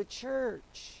to go to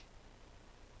church.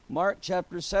 Mark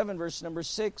chapter 7, verse number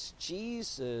 6,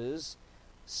 Jesus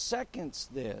seconds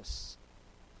this.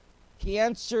 He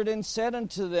answered and said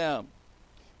unto them,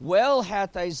 well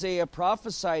hath Isaiah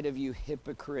prophesied of you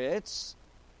hypocrites,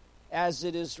 as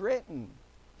it is written,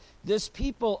 this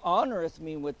people honoreth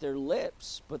me with their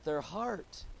lips, but their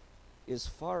heart is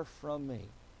far from me.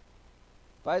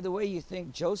 By the way, you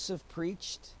think Joseph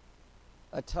preached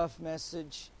a tough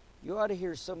message? You ought to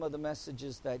hear some of the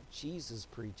messages that Jesus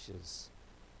preaches.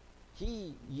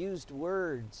 He used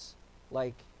words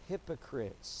like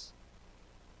hypocrites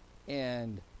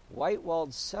and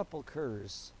white-walled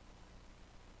sepulchres.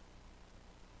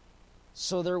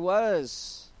 So there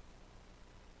was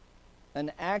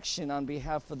an action on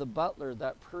behalf of the butler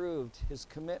that proved his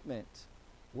commitment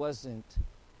wasn't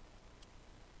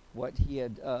what he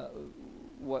had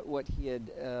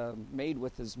made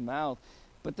with his mouth.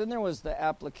 But then there was the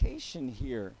application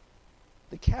here.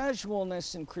 The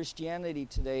casualness in Christianity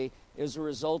today is a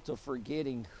result of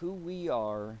forgetting who we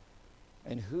are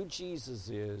and who Jesus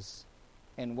is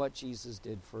and what Jesus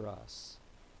did for us.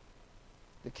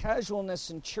 The casualness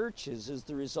in churches is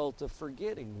the result of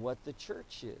forgetting what the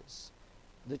church is.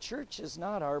 The church is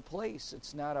not our place.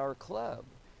 It's not our club.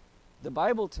 The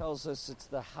Bible tells us it's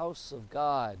the house of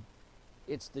God.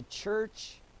 It's the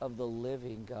church of the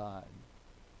living God.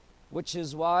 Which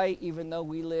is why, even though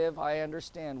we live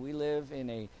in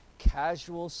a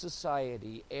casual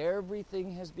society.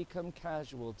 Everything has become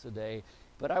casual today.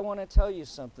 But I want to tell you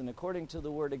something. According to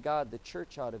the Word of God, the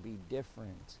church ought to be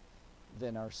different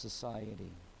than our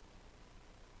society.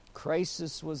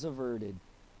 Crisis was averted.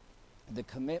 The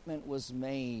commitment was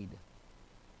made.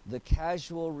 The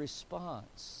casual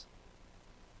response.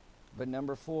 But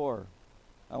number 4,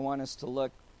 I want us to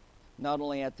look not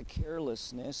only at the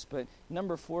carelessness, but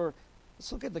number 4,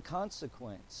 let's look at the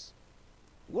consequence.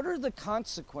 What are the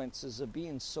consequences of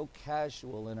being so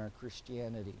casual in our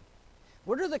Christianity?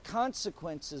 What are the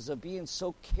consequences of being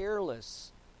so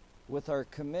careless with our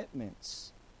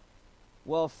commitments?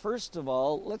 Well, first of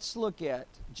all, let's look at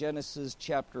Genesis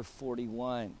chapter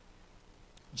 41.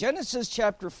 Genesis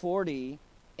chapter 40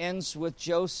 ends with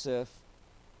Joseph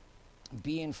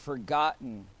being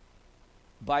forgotten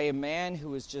by a man who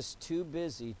was just too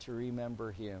busy to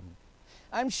remember him.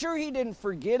 I'm sure he didn't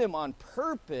forget him on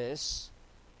purpose.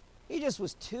 He just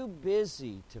was too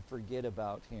busy to forget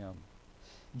about him.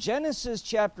 Genesis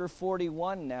chapter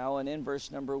 41 now, and in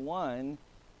verse number 1,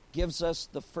 gives us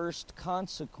the first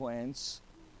consequence.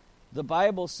 The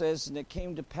Bible says, and it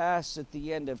came to pass at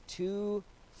the end of 2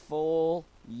 full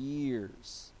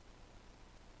years.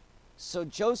 So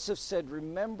Joseph said,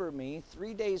 remember me.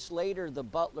 3 days later, the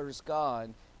butler's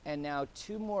gone, and now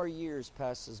 2 more years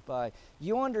passes by.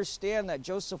 You understand that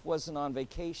Joseph wasn't on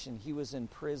vacation. He was in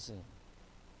prison.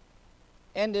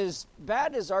 And as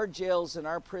bad as our jails and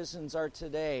our prisons are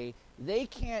today, they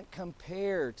can't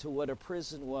compare to what a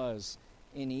prison was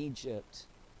in Egypt.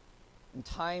 In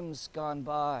times gone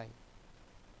by,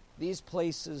 these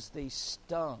places, they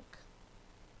stunk.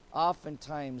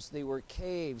 Oftentimes, they were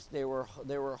caves. They were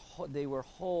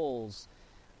holes.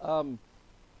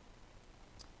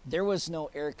 There was no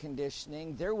air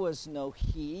conditioning. There was no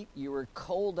heat. You were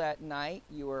cold at night.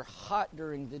 You were hot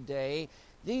during the day.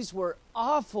 These were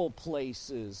awful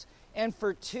places. And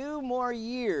for 2 more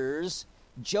years,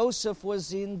 Joseph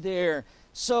was in there.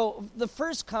 So the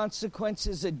first consequence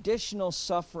is additional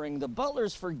suffering. The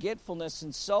butler's forgetfulness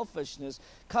and selfishness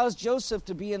caused Joseph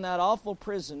to be in that awful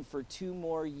prison for 2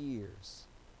 more years.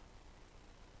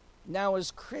 Now, as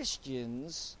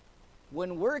Christians,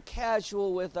 when we're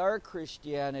casual with our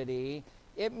Christianity,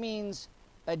 it means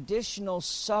additional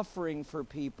suffering for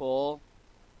people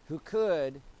who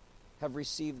could have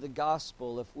received the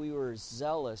gospel if we were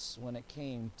zealous when it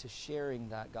came to sharing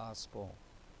that gospel.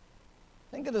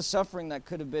 Think of the suffering that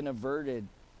could have been averted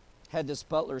had this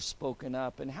butler spoken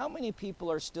up. And how many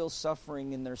people are still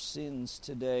suffering in their sins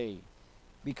today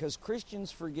because Christians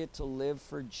forget to live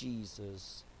for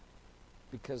Jesus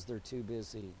because they're too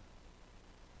busy?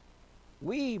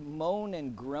 We moan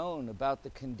and groan about the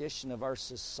condition of our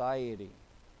society.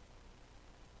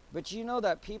 But you know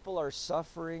that people are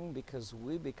suffering because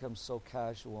we become so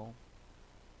casual,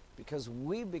 because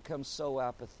we become so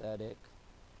apathetic,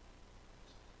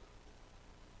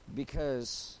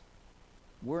 because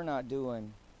we're not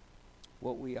doing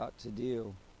what we ought to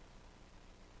do.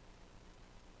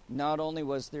 Not only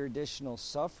was there additional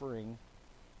suffering,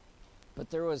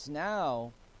 but there was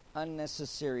now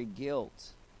unnecessary guilt.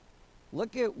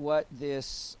 Look at what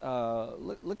this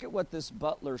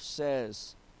butler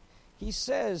says. He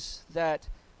says that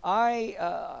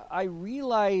I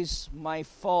realize my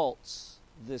faults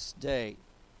this day.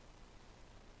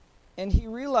 And he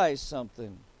realized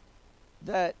something,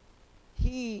 that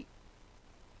he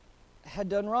had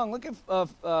done wrong. Look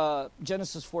at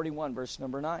Genesis 41, verse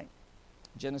number 9.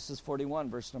 Genesis 41,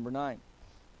 verse number 9.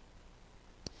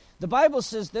 The Bible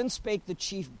says, Then spake the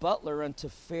chief butler unto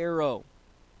Pharaoh,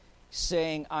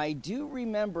 saying, I do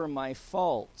remember my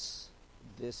faults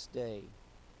this day.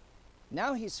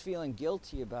 Now he's feeling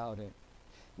guilty about it.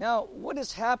 Now, what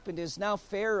has happened is now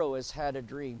Pharaoh has had a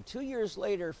dream. 2 years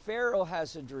later, Pharaoh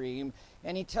has a dream,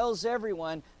 and he tells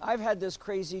everyone, I've had this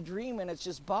crazy dream, and it's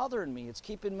just bothering me. It's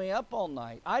keeping me up all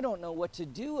night. I don't know what to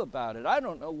do about it. I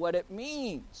don't know what it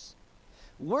means.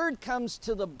 word comes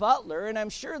to the butler, and I'm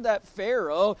sure that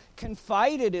Pharaoh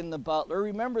confided in the butler.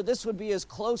 Remember, this would be his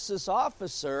closest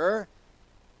officer.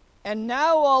 And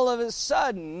now all of a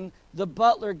sudden, the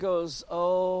butler goes,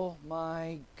 "Oh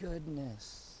my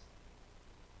goodness.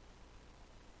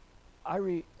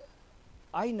 I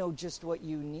know just what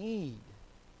you need.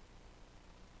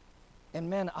 And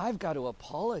man, I've got to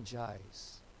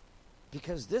apologize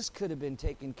because this could have been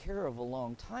taken care of a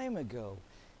long time ago.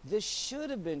 This should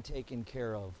have been taken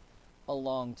care of a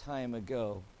long time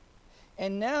ago."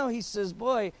 And now he says,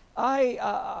 "Boy,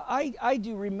 I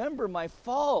do remember my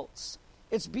faults.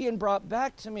 It's being brought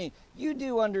back to me. You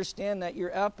do understand that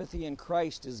your apathy in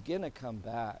Christ is going to come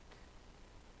back.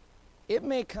 It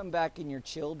may come back in your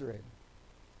children.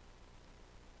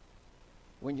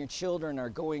 When your children are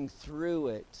going through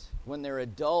it, when they're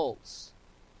adults,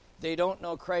 they don't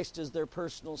know Christ as their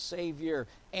personal Savior,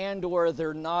 and or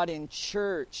they're not in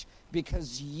church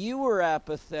because you were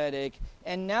apathetic,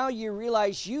 and now you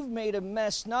realize you've made a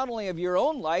mess not only of your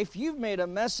own life, you've made a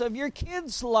mess of your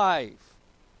kid's life.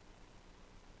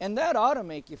 And that ought to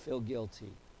make you feel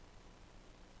guilty.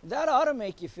 That ought to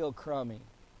make you feel crummy.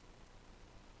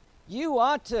 You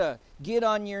ought to get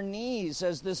on your knees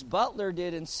as this butler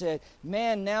did and said,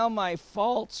 "Man, now my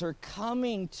faults are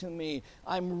coming to me.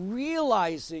 I'm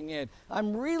realizing it.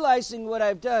 I'm realizing what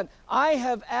I've done. I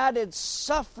have added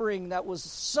suffering that was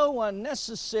so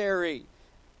unnecessary."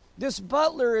 This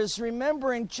butler is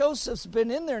remembering Joseph's been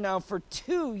in there now for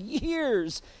 2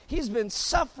 years. He's been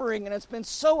suffering, and it's been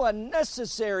so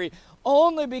unnecessary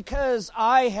only because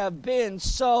I have been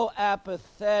so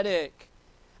apathetic.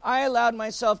 I allowed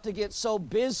myself to get so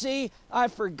busy, I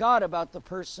forgot about the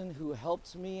person who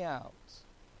helped me out.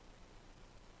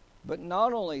 But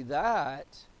not only that,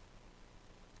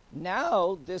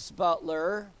 now this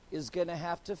butler is going to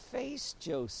have to face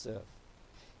Joseph.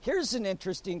 Here's an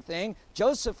interesting thing.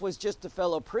 Joseph was just a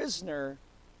fellow prisoner,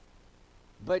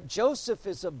 but Joseph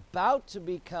is about to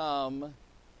become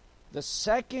the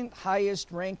second highest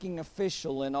ranking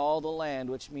official in all the land,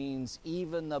 which means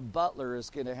even the butler is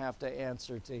going to have to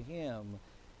answer to him.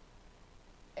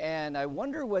 And I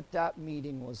wonder what that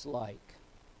meeting was like.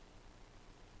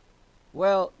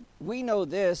 Well, we know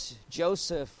this.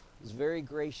 Joseph was very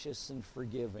gracious and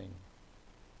forgiving.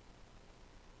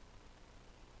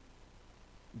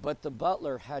 But the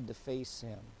butler had to face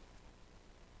him.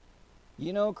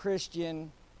 You know,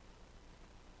 Christian,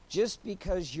 just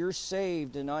because you're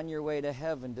saved and on your way to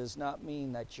heaven does not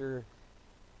mean that you're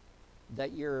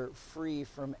free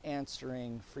from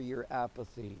answering for your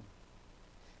apathy.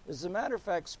 As a matter of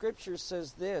fact, Scripture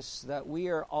says this, that we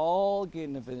are all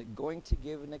going to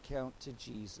give an account to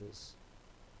Jesus.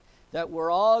 That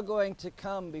we're all going to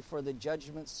come before the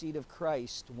judgment seat of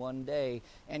Christ one day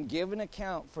and give an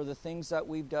account for the things that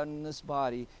we've done in this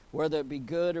body, whether it be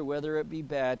good or whether it be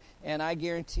bad. And I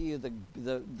guarantee you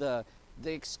the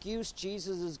excuse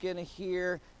Jesus is going to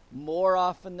hear more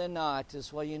often than not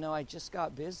is, "Well, you know, I just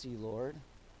got busy, Lord.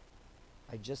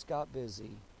 I just got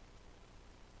busy."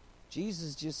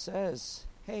 Jesus just says,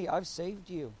 "Hey, I've saved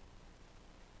you."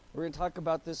 We're going to talk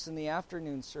about this in the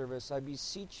afternoon service. "I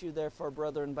beseech you, therefore,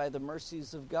 brethren, by the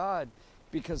mercies of God,"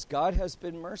 because God has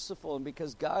been merciful and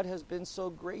because God has been so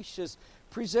gracious,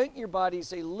 "present your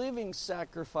bodies a living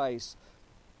sacrifice,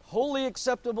 wholly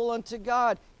acceptable unto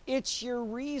God." It's your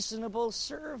reasonable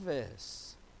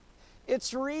service.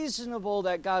 It's reasonable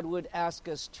that God would ask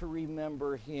us to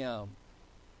remember Him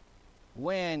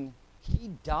when He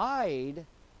died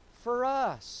for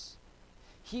us.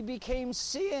 He became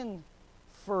sin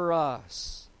for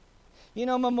us. You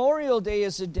know, Memorial Day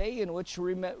is a day in which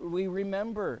we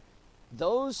remember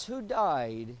those who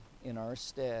died in our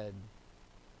stead.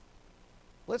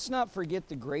 Let's not forget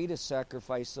the greatest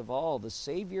sacrifice of all, the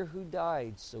Savior who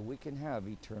died so we can have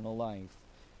eternal life.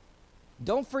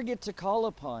 Don't forget to call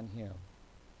upon Him.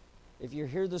 If you're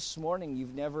here this morning,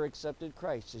 you've never accepted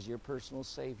Christ as your personal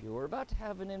Savior, we're about to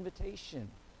have an invitation.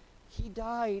 He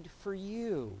died for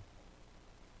you.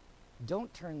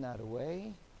 Don't turn that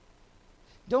away.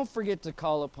 Don't forget to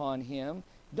call upon Him.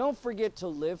 Don't forget to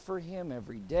live for Him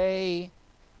every day.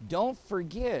 Don't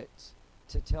forget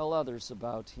to tell others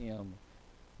about Him.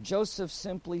 Joseph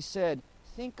simply said,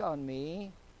 "Think on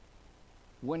me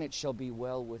when it shall be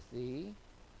well with thee."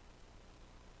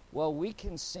 Well, we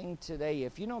can sing today.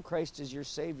 If you know Christ as your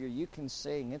Savior, you can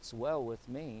sing, "It's well with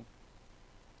me.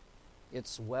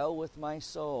 It's well with my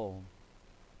soul."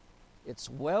 It's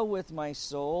well with my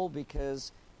soul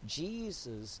because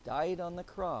Jesus died on the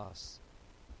cross,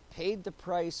 paid the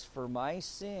price for my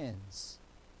sins,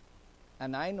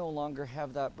 and I no longer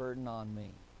have that burden on me.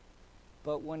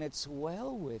 But when it's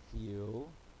well with you,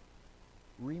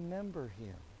 remember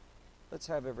him. Let's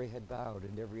have every head bowed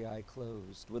and every eye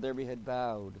closed. With every head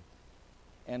bowed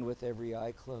and with every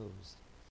eye closed.